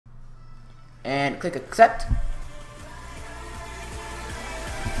and click accept.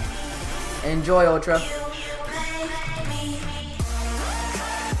 Enjoy, Ultra.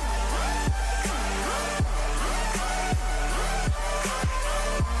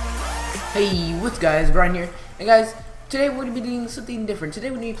 Hey, what's guys, Brian here. And guys, today we're going to be doing something different.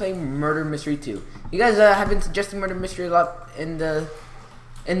 Today we're going to be playing Murder Mystery 2. You guys have been suggesting Murder Mystery a lot in the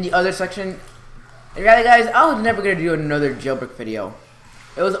other section. And really guys, I was never going to do another jailbreak video.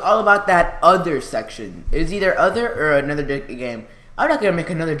 It was all about that other section. It was either other or another game. I'm not going to make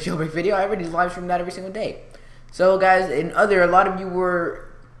another jailbreak video. I already live stream that every single day. So guys, in other, a lot of you were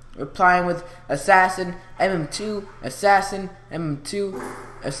replying with Assassin, MM2, Assassin, MM2,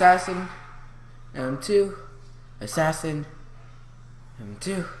 Assassin, MM2, Assassin,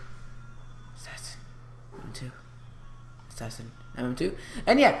 MM2, Assassin, MM2, Assassin, MM2,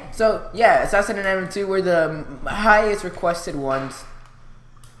 and yeah, so yeah, Assassin and MM2 were the highest requested ones.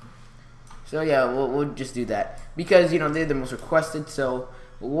 So yeah, we'll just do that because you know they're the most requested. So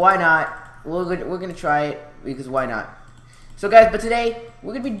why not? We're gonna try it because why not? So guys, but today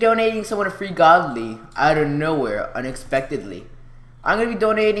we're gonna be donating someone a free godly out of nowhere, unexpectedly. I'm gonna be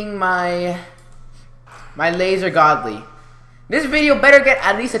donating my laser godly. This video better get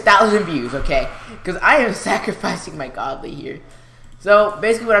at least 1,000 views, okay? Because I am sacrificing my godly here. So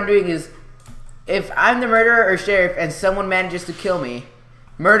basically, what I'm doing is, if I'm the murderer or sheriff and someone manages to kill me,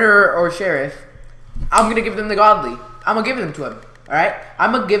 murderer or sheriff, I'm gonna give them the godly. I'm gonna give them to him. All right?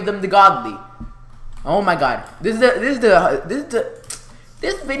 I'm gonna give them the godly. Oh my God! This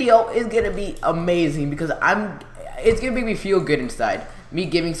video is gonna be amazing because it's gonna make me feel good inside. Me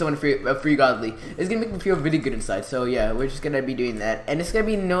giving someone a free godly, it's gonna make me feel really good inside. So yeah, we're just gonna be doing that, and it's gonna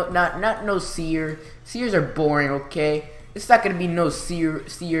be not no seer. Seers are boring, okay? It's not gonna be no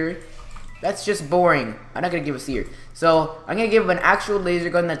seer. That's just boring. I'm not gonna give a seer. So I'm gonna give him an actual laser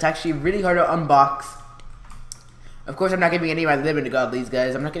gun that's actually really hard to unbox. Of course, I'm not giving any of my limited godlies,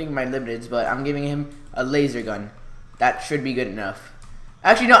 guys. I'm not giving my limiteds, but I'm giving him a laser gun. That should be good enough.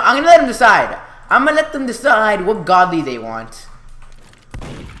 Actually, no, I'm gonna let him decide. I'm gonna let them decide what godly they want.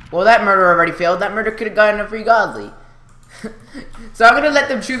 Well, that murderer already failed. That murderer could have gotten a free godly. So I'm gonna let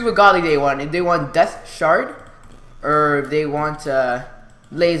them choose what godly they want. If they want Death Shard, or if they want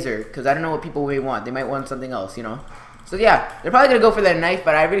laser, because I don't know what people may want. They might want something else, you know. So yeah, they're probably gonna go for their knife,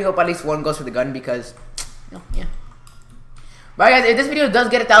 but I really hope at least one goes for the gun because, yeah. But guys, if this video does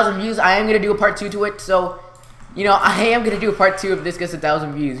get 1,000 views, I am gonna do a part 2 to it. So, you know, I am gonna do a part 2 if this gets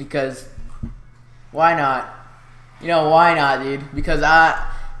 1,000 views because why not? You know, why not, dude? Because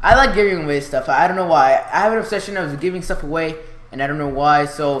I like giving away stuff. I don't know why. I have an obsession of giving stuff away, and I don't know why.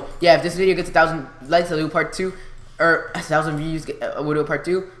 So yeah, if this video gets 1,000 likes, I'll do part 2, or 1,000 views, we'll do a part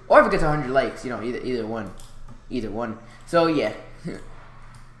 2, or if it gets 100 likes, you know, either one. So yeah.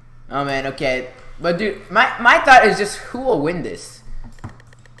 Oh man, okay. But dude, my thought is just who will win this?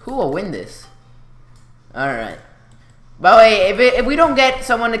 Who will win this? All right. By the way, if we don't get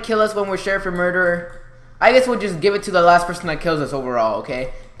someone to kill us when we're sheriff or murderer, I guess we'll just give it to the last person that kills us overall,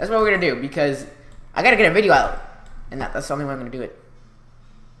 okay? That's what we're gonna do because I gotta get a video out, and that's the only way I'm gonna do it.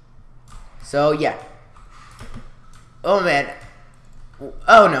 So yeah. Oh man.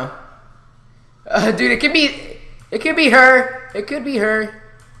 Oh no. Dude, it could be her. It could be her.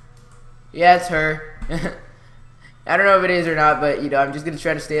 Yeah, it's her. I don't know if it is or not, but you know, I'm just gonna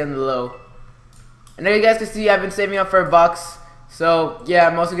try to stay on the low. And now you guys can see I've been saving up for a box. So yeah,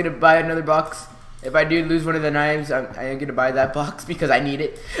 I'm also gonna buy another box. If I do lose one of the knives, I'm gonna buy that box because I need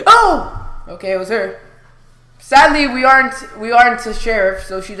it. Oh! Okay, it was her. Sadly, we aren't a sheriff,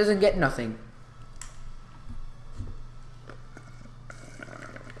 so she doesn't get nothing.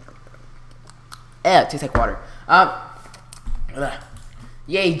 Yeah, it tastes like water.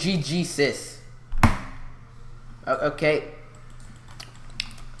 Yay, GG, sis. Okay.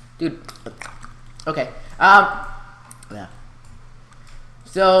 Dude. Okay. Yeah.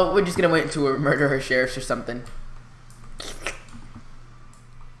 So, we're just gonna wait until we murder her sheriffs or something.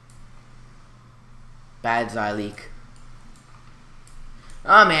 Bad Zyleek.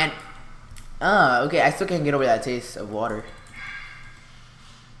 Oh, man. Okay, I still can't get over that taste of water.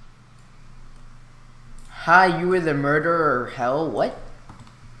 Hi, you were the murderer, hell? What?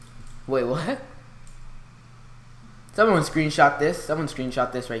 Wait, what? Someone screenshot this. Someone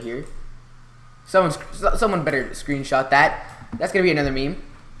screenshot this right here. Someone better screenshot that. That's gonna be another meme.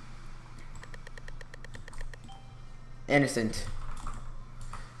 Innocent.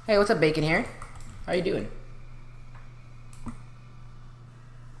 Hey, what's up, Bacon here? How you doing?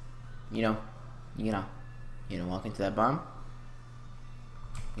 You know, walk into that bomb.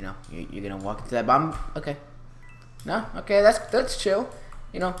 You know, you're gonna walk into that bomb. Okay. No, okay, that's chill.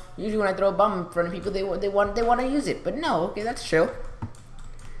 You know, usually when I throw a bomb in front of people, they want to use it. But no, okay, that's chill.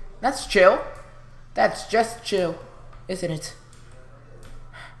 That's chill. That's just chill, isn't it?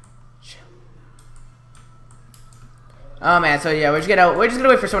 Chill. Oh man, so yeah, we're just gonna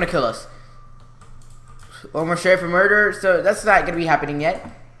wait for someone to kill us. One more sheriff for murder, so that's not gonna be happening yet.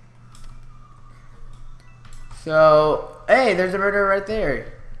 So, hey, there's a murderer right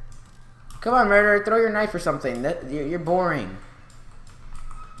there. Come on, murderer, throw your knife or something. You're boring.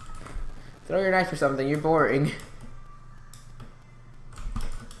 Throw your knife or something. You're boring.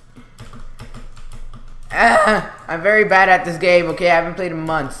 I'm very bad at this game. Okay, I haven't played in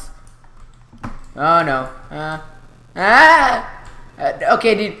months. Oh no.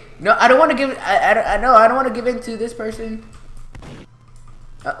 Okay, dude. No, I don't want to give. I don't want to give in to this person.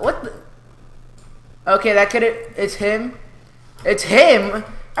 What the? Okay, that could. It's him. It's him.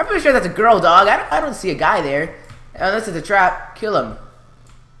 I'm pretty sure that's a girl, dog. I don't see a guy there. Unless it's a trap. Kill him.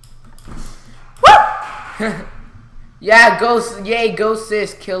 Woo! Yeah, go. Yay, go,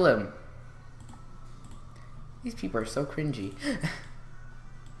 sis. Kill him. These people are so cringy.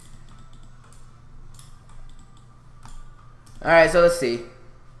 Alright, so let's see.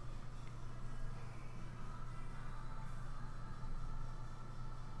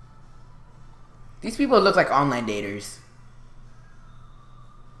 These people look like online daters.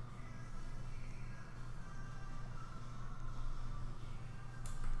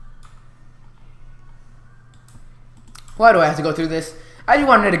 Why do I have to go through this? I just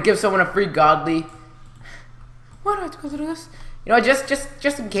wanted to give someone a free godly. Why do I have to go through this? You know,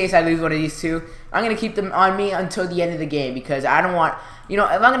 just in case I lose one of these two, I'm gonna keep them on me until the end of the game because I don't want, you know,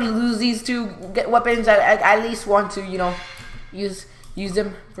 if I'm gonna lose these two weapons, I at least want to, you know, use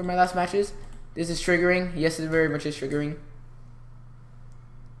them for my last matches. This is triggering. Yes, it very much is triggering.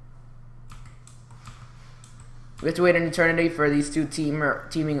 We have to wait an eternity for these two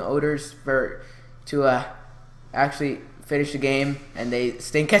teaming odors to actually finish the game, and they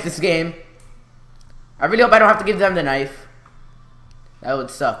stink at this game. I really hope I don't have to give them the knife. That would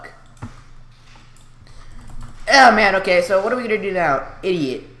suck. Oh man, okay, so what are we gonna do now?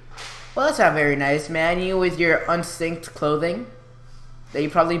 Idiot. Well, that's not very nice, man. You with your unsynced clothing that you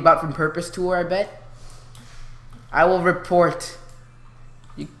probably bought from Purpose Tour, I bet. I will report.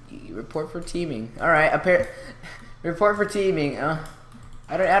 You report for teaming. Alright, report for teaming. I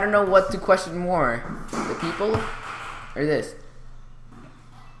don't know what to question more. The people? Or this?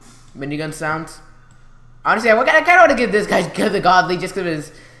 Minigun sounds? Honestly, I kind of want to give this guy the godly just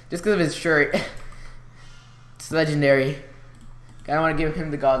because of his shirt. It's legendary. Kind of want to give him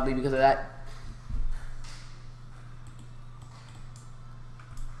the godly because of that.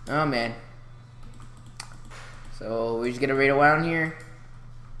 Oh man. So we're just gonna raid around here.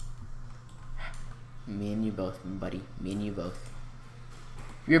 Me and you both, buddy. Me and you both.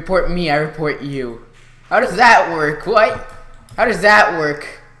 You report me, I report you. How does that work? What? How does that work?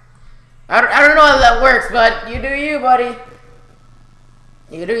 I don't know how that works, but you do you, buddy.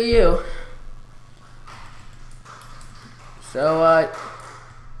 You do you. So,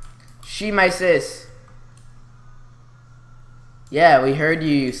 she my sis. Yeah, we heard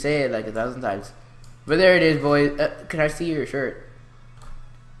you say it like 1,000 times. But there it is, boys. Can I see your shirt?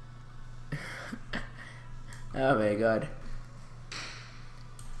 Oh my god.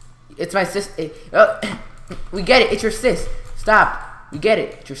 It's my sis. We get it. It's your sis. Stop. We get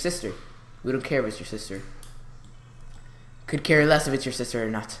it. It's your sister. We don't care if it's your sister. Could care less if it's your sister or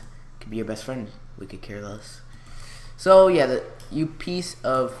not. Could be your best friend. We could care less. So yeah, you piece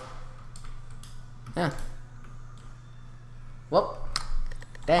of. Well,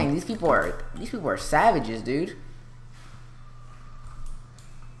 dang, these people are savages, dude.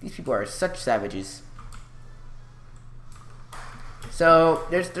 These people are such savages. So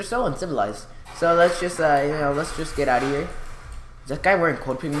they're so uncivilized. So let's just you know, let's just get out of here. Is that guy wearing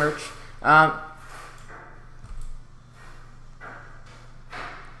Cold Pink merch? So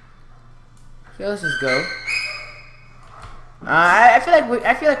let's just go. I feel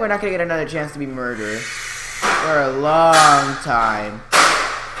like we're not gonna get another chance to be murdered for a long time.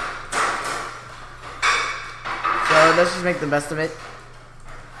 So let's just make the best of it.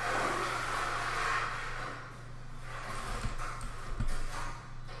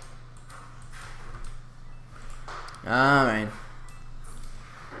 Alright.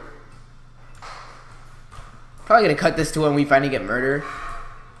 Probably gonna cut this to when we finally get murdered.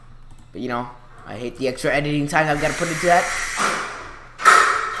 But you know, I hate the extra editing time I've gotta put into that.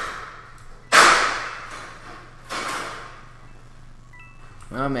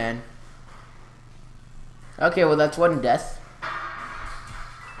 Oh man. Okay, well that's one death.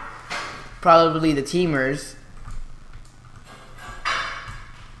 Probably the teamers.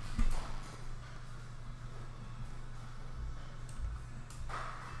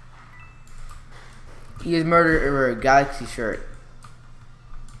 He is murderer. Galaxy shirt.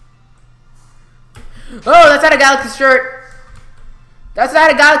 Oh, that's not a galaxy shirt. That's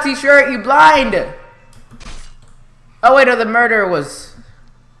not a galaxy shirt. You blind. Oh wait, no, the murderer was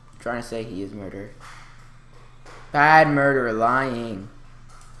trying to say he is murderer. Bad murderer, lying.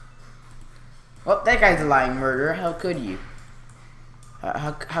 Well, that guy's a lying murderer. How could you?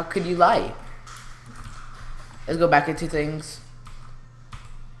 How could you lie? Let's go back into things.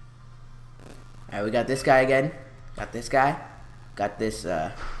 Alright, we got this guy again. Got this guy. Got this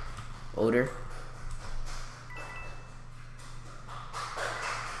odor.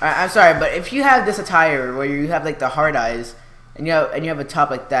 Alright, I'm sorry, but if you have this attire where you have like the hard eyes and you have a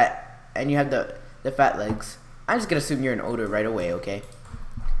top like that and you have the fat legs, I'm just gonna assume you're an odor right away, okay?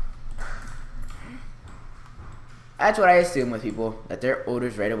 That's what I assume with people, that they're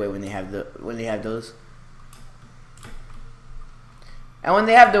odors right away when they have those. And when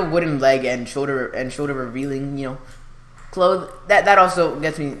they have the wooden leg and shoulder revealing, you know, clothes, that also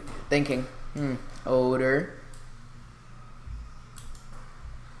gets me thinking, odor.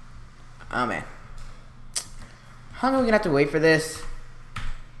 Oh man. How long are we gonna have to wait for this?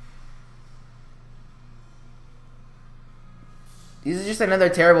 This is just another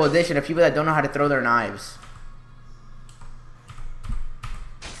terrible edition of people that don't know how to throw their knives.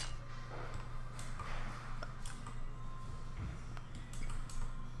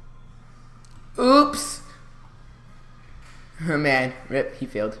 Oops. Oh man, rip, he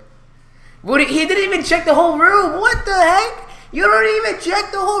failed. He didn't even check the whole room. What the heck? You don't even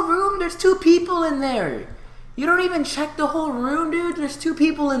check the whole room? There's 2 people in there. You don't even check the whole room, dude? There's 2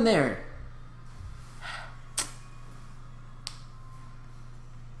 people in there.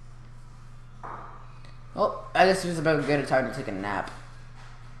 Well, I guess it's about a good time to take a nap.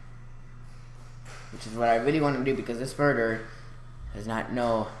 Which is what I really want to do because this murderer does not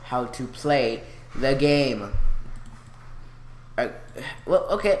know how to play the game. Well,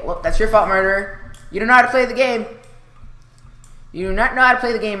 okay, well, that's your fault, murderer. You don't know how to play the game. You do not know how to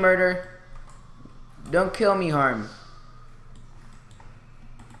play the game, murderer. Don't kill me, harm.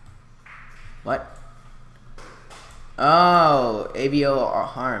 What? Oh, ABO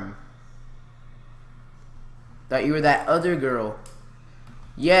harm. Thought you were that other girl.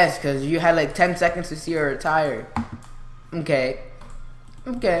 Yes, because you had like 10 seconds to see her attire. Okay.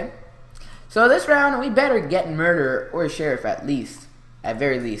 Okay. So this round, we better get murderer or sheriff at least. At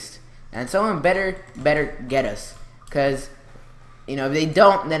very least. And someone better get us. Because, you know, if they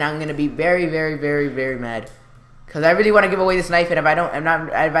don't, then I'm going to be very, very, very, very mad. Because I really want to give away this knife, and if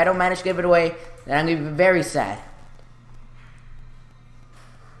I don't manage to give it away, then I'm going to be very sad.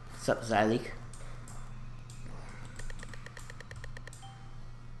 What's up, Zyleek?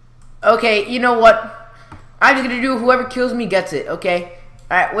 Okay, you know what? I'm just gonna do whoever kills me gets it, okay?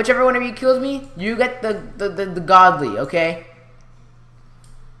 Alright, whichever one of you kills me, you get the godly, okay?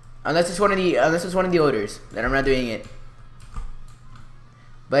 Unless it's one of the odors, then I'm not doing it.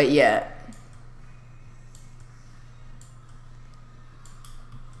 But yeah.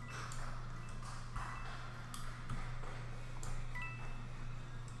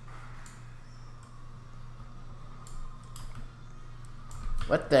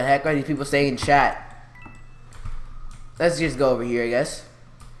 What the heck are these people saying in chat? Let's just go over here, I guess.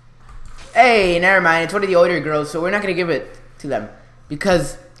 Hey, never mind. It's one of the older girls, so we're not going to give it to them.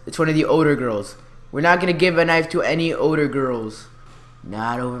 Because it's one of the older girls. We're not going to give a knife to any older girls.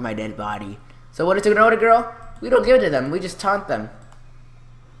 Not over my dead body. So when it's an older girl, we don't give it to them. We just taunt them.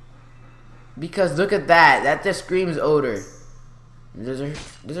 Because look at that. That just screams odor.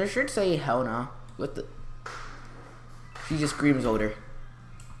 Does her shirt say hell no? What the? She just screams odor.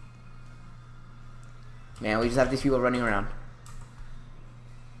 Man, we just have these people running around.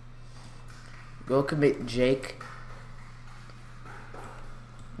 Go commit Jake.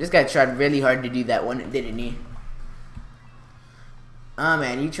 This guy tried really hard to do that one, didn't he? Oh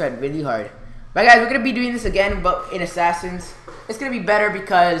man, he tried really hard. But guys, we're going to be doing this again, but in Assassins. It's going to be better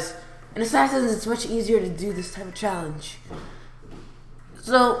because in Assassins, it's much easier to do this type of challenge.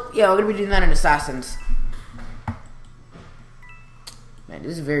 So, yeah, we're going to be doing that in Assassins. Man,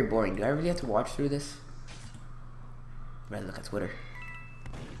 this is very boring. Do I really have to watch through this? I'd rather look at Twitter.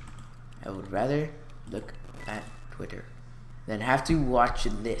 I would rather look at Twitter than have to watch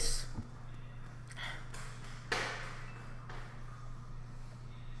this.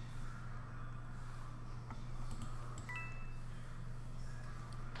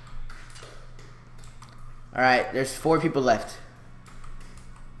 Alright, there's 4 people left.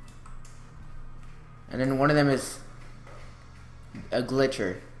 And then one of them is a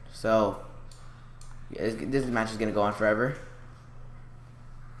glitcher. So yeah, this match is gonna go on forever.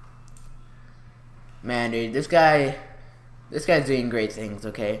 Man, dude, this guy's doing great things,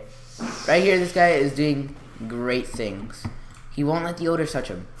 okay? Right here, this guy is doing great things. He won't let the odors touch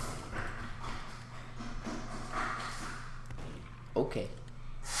him. Okay.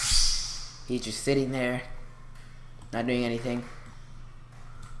 He's just sitting there, not doing anything.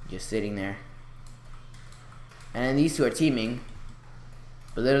 Just sitting there. And then these two are teaming.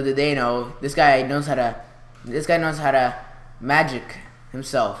 But little did they know, this guy knows how to magic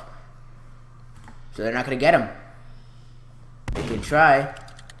himself. So they're not gonna get him. They can try.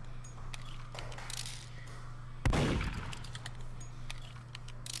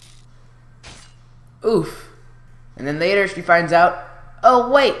 Oof. And then later she finds out,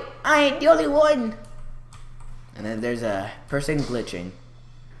 oh wait, I ain't the only one. And then there's a person glitching.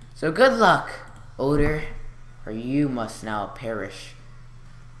 So good luck, Odor, or you must now perish.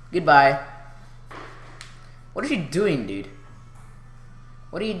 Goodbye. What is she doing, dude?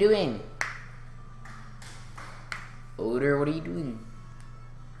 What are you doing? Odor, what are you doing?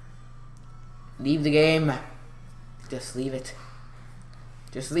 Leave the game. Just leave it.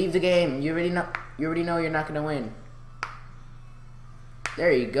 Just leave the game. You already know you're not gonna win.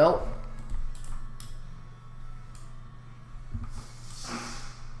 There you go.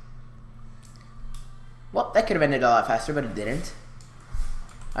 Well, that could have ended a lot faster, but it didn't.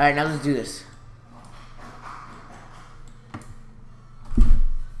 Alright, now let's do this.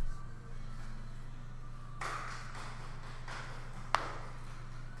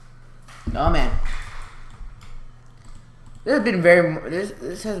 Oh man, this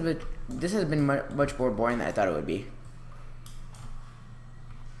has been this has been much more boring than I thought it would be.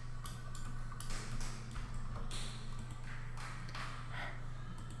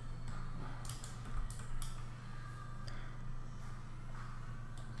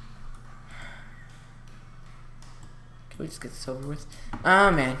 Can we just get this over with?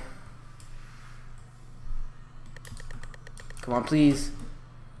 Oh man, come on, please.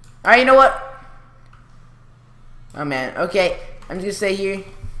 Alright, you know what? Oh man, okay. I'm just gonna say here.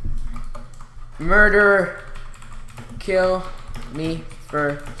 Murderer, kill me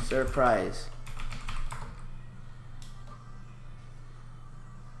for surprise.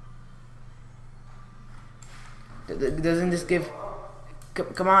 Doesn't this give...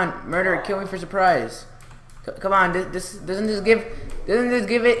 Come on, murderer, kill me for surprise. Come on, doesn't this give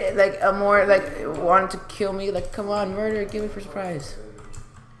it like a more like want to kill me? Like, come on, murderer, kill me for surprise.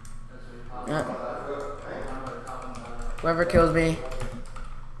 Whoever kills me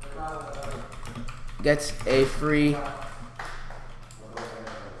gets a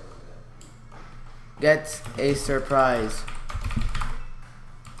surprise.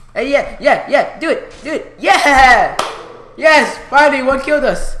 Hey, yeah, do it, yeah! Yes, finally, one killed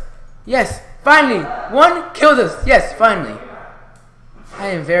us. Yes, finally, one killed us. Yes, finally. I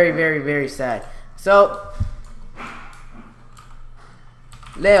am very, very, very sad. So,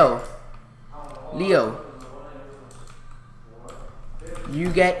 Leo, you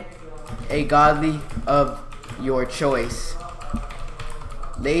get a godly of your choice.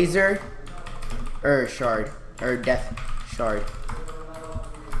 Laser or shard or death shard.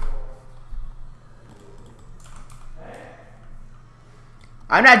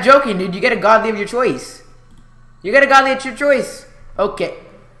 I'm not joking, dude. You get a godly of your choice. You get a godly of your choice. Okay.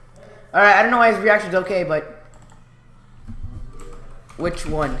 Alright, I don't know why his reaction's okay, but which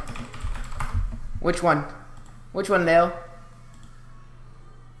one? Which one? Which one, Leo?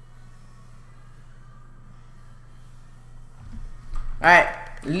 Alright,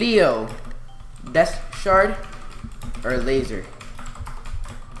 Leo. Death shard or laser?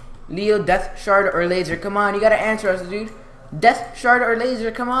 Leo, death shard or laser? Come on, you gotta answer us, dude. Death shard or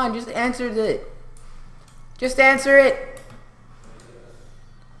laser? Come on, just answer it. Just answer it.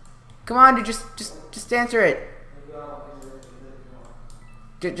 Come on, dude, just answer it.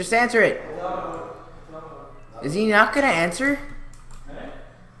 Just answer it. Is he not gonna answer?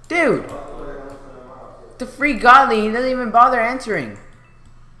 Dude! The free godly, he doesn't even bother answering.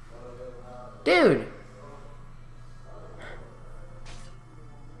 Dude!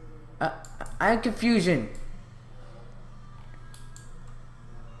 I have confusion.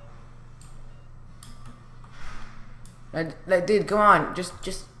 Like, dude, come on, just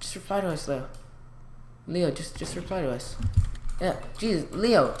reply to us, Leo. Leo, just reply to us. Yeah, jeez,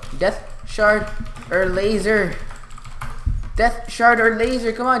 Leo, death shard or laser? Death shard or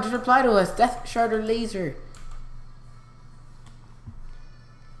laser? Come on, just reply to us. Death shard or laser?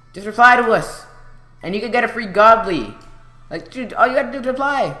 Just reply to us, and you can get a free godly. Like, dude, all you gotta do is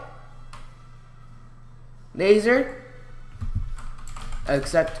reply. Laser.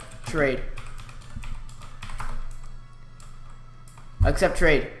 Accept trade. Accept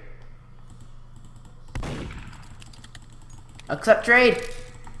trade. Accept trade.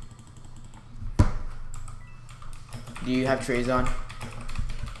 Do you have trades on?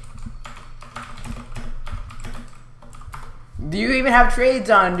 Do you even have trades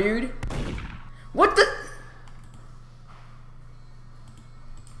on, dude? What the?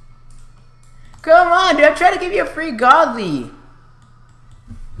 Come on, dude. I'm trying to give you a free godly.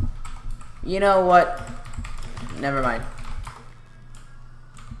 You know what? Never mind.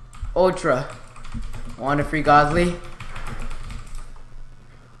 Ultra. Want a free godly?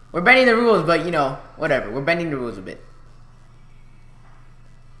 We're bending the rules, but you know, whatever. We're bending the rules a bit.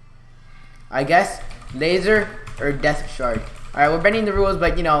 I guess laser or death shard. Alright, we're bending the rules,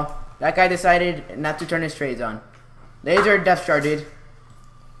 but you know, that guy decided not to turn his trades on. Laser or death shard, dude.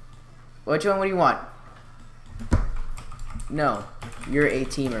 Which one would you want? No, you're a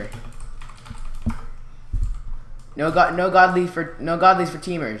teamer. No godlies for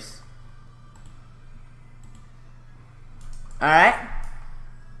teamers. Alright.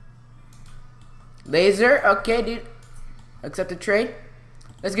 Laser, okay, dude. Accept the trade.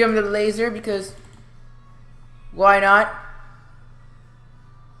 Let's give him the laser because why not?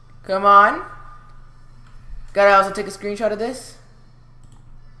 Come on. Gotta also take a screenshot of this.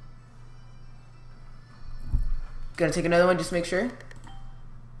 Gonna take another one just to make sure.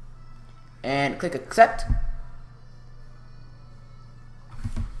 And click accept.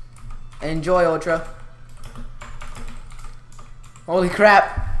 Enjoy, Ultra. Holy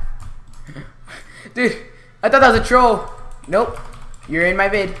crap. Dude, I thought that was a troll. Nope. You're in my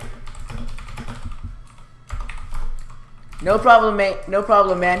vid. No problem, mate. No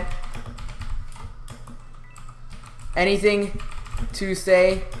problem, man. Anything to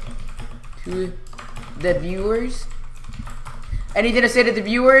say to the viewers? Anything to say to the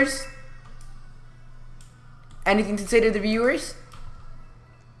viewers? Anything to say to the viewers?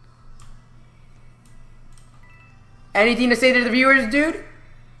 Anything to say to the viewers, dude?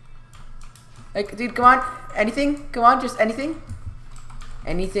 Like, dude, come on. Anything? Come on, just anything?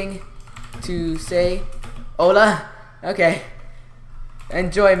 Anything to say? Hola? Okay.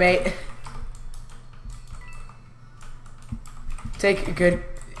 Enjoy, mate. Take good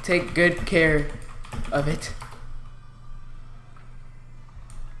care of it.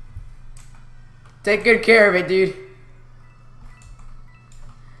 Take good care of it, dude.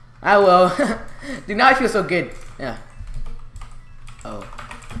 I will. Dude, now I feel so good. Yeah. Oh,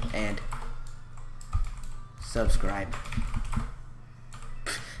 and subscribe.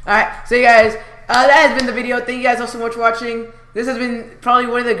 Alright, so you guys, that has been the video. Thank you guys all so much for watching. This has been probably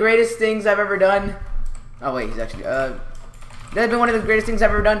one of the greatest things I've ever done. Oh wait, he's actually, that has been one of the greatest things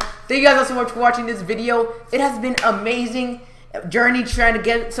I've ever done. Thank you guys all so much for watching this video. It has been amazing journey trying to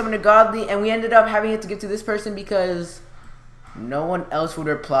get someone to godly, and we ended up having it to give to this person because no one else would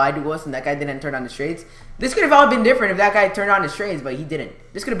reply to us, and that guy didn't turn on his trades. This could have all been different if that guy turned on his trades, but he didn't.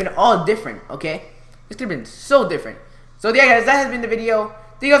 This could have been all different, okay? This could have been so different. So yeah, guys, that has been the video.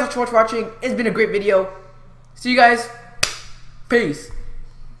 Thank you guys so much for watching. It's been a great video. See you guys. Peace.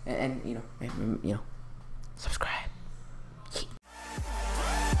 And you know, subscribe.